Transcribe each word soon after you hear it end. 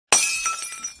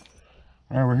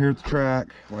All right, we're here at the track.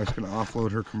 Wife's gonna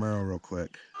offload her Camaro real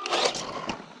quick.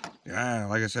 Yeah,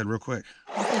 like I said, real quick.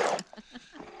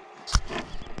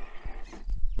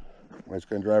 Wife's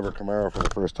gonna drive her Camaro for the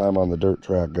first time on the dirt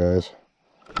track, guys.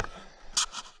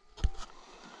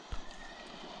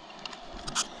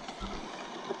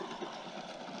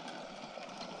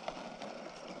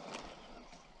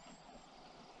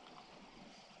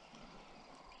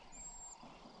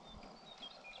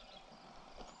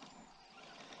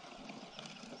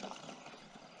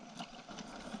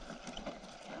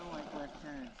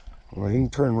 Well, you can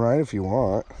turn right if you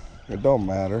want. It don't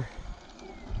matter.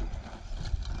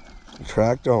 The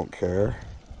track don't care.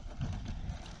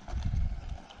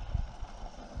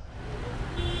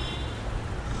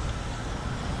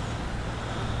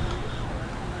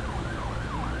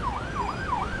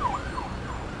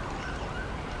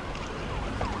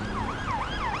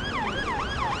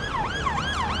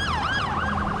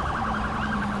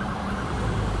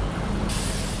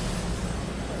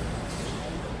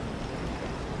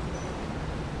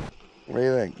 What do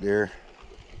you think, dear?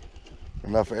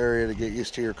 Enough area to get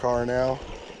used to your car now?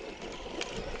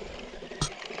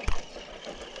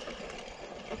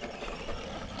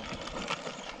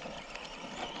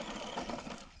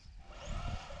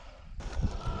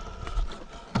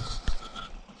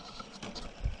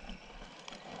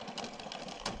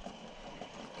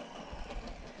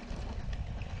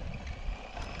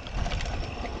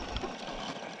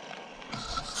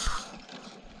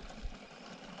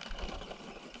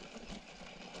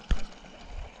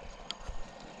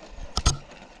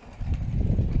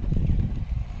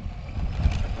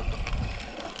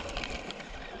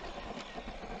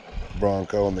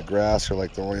 Bronco and the grass are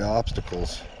like the only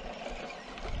obstacles.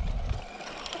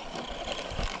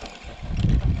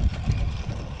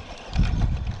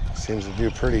 Seems to do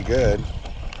pretty good.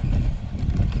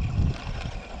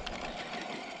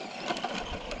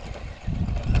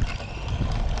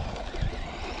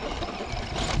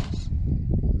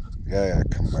 Yeah,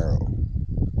 Camaro.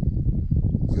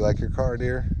 You like your car,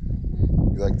 dear?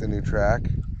 Mm-hmm. You like the new track?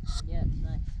 Yeah, it's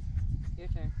nice. Your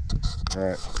turn. All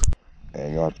right.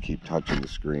 And you'll have to keep touching the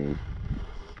screen.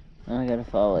 I gotta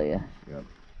follow you. Yep.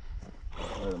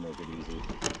 Try to make it easy.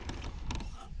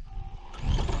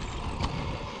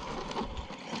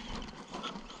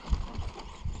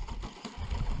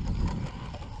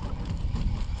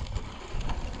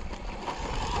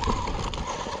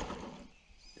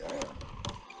 Yeah.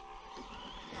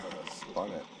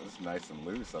 Spun it. It's nice and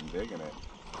loose. I'm digging it.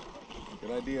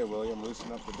 Good idea, William.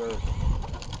 Loosen up the dirt.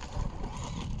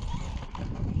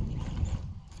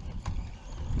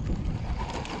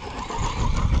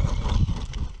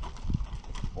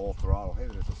 Full throttle. Hey,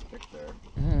 there's a stick there.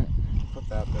 Mm-hmm. Put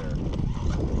that there.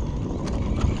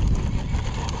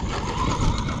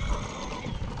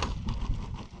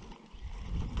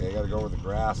 Okay, you gotta go over the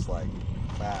grass like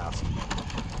fast.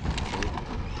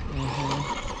 Mm-hmm.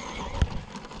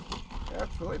 Yeah,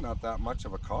 it's really not that much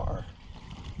of a car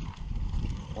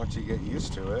once you get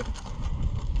used to it.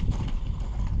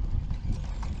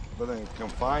 But in a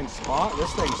confined spot,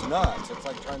 this thing's nuts. It's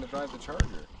like trying to drive the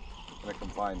Charger in a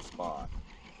confined spot.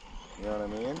 You know what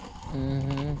I mean?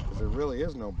 Mm-hmm. Because there really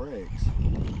is no brakes.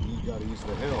 You gotta use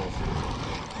the hills.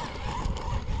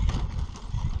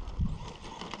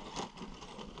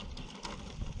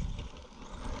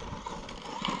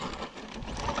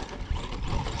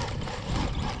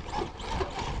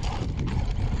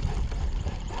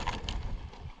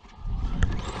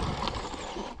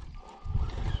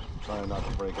 Trying not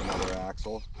to break another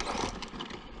axle.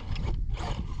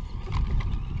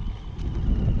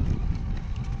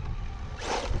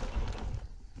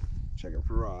 Checking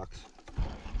for rocks.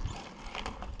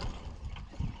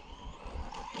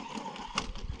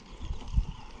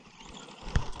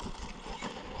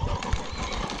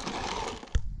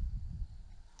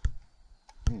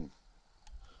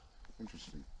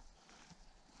 Interesting.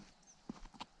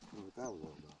 I wonder what that was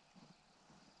all about.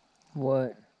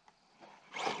 What?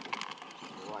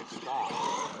 Like stop.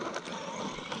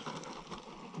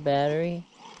 Battery?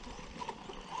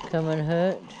 Coming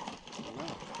hooked? I don't know.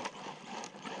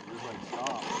 It was like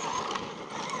stop.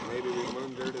 Maybe we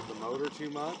moon-dirted the motor too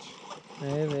much.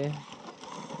 Maybe.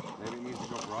 Maybe it needs to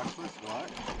go brushless.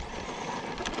 What?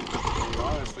 I mean,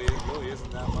 honestly, it really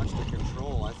isn't that much to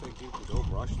control. I think you can go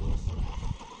brushless.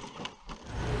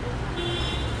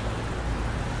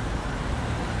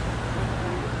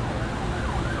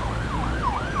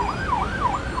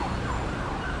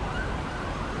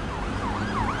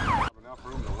 Enough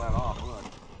room to let off. Look.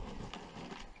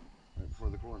 Right before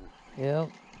the corner. Yep.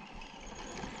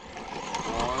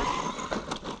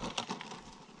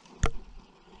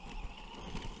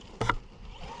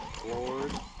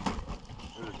 forward.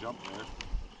 There's a jump there.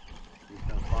 He's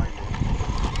gonna find it.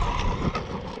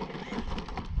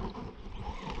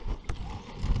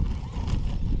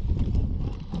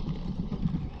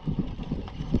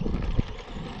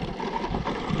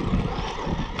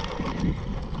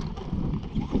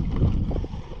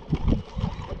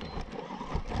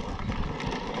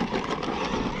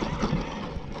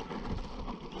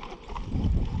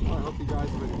 Well, I hope you guys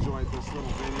have enjoyed this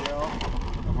little video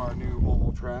of our new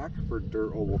oval track for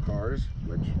dirt oval cars,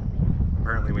 which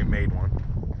apparently we made one.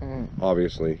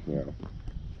 Obviously, you know.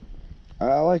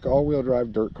 I like all-wheel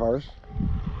drive dirt cars.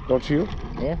 Don't you?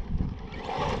 Yeah.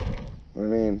 I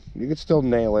mean, you could still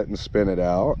nail it and spin it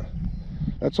out.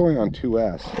 That's only on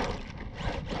 2S.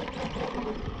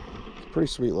 It's a pretty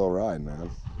sweet little ride, man.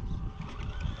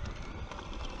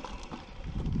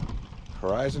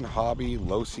 Horizon Hobby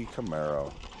Losi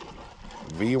Camaro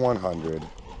V100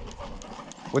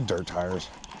 with dirt tires.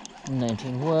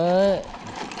 19 what?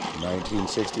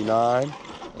 1969.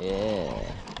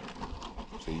 Yeah.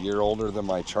 It's a year older than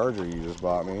my Charger you just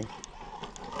bought me.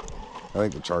 I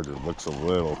think the Charger looks a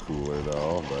little cooler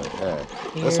though, but hey,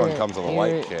 this one comes with a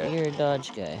light kit. You're a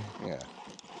Dodge guy. Yeah.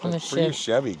 I'm a For you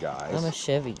Chevy guys. I'm a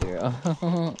Chevy girl.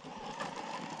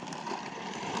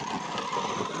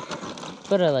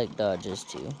 But I like Dodges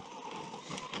too.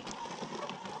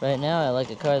 Right now I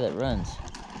like a car that runs.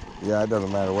 Yeah, it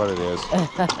doesn't matter what it is.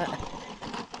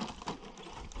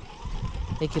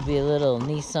 It could be a little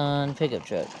Nissan pickup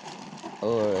truck.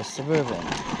 Or a Suburban.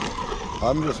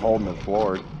 I'm just holding it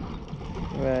forward.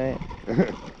 Right.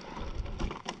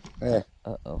 Hey.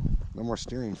 Uh-oh. No more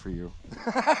steering for you.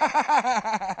 That's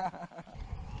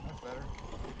better.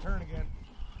 Turn again.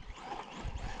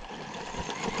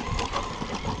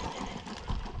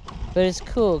 But it's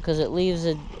cool because it leaves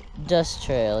a dust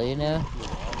trail, you know?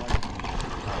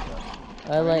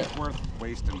 I mean, it's worth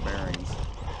wasting bearings.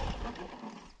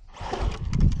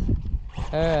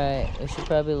 Alright, we should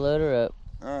probably load her up.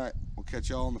 Alright, we'll catch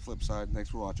y'all on the flip side. Thanks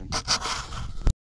for watching.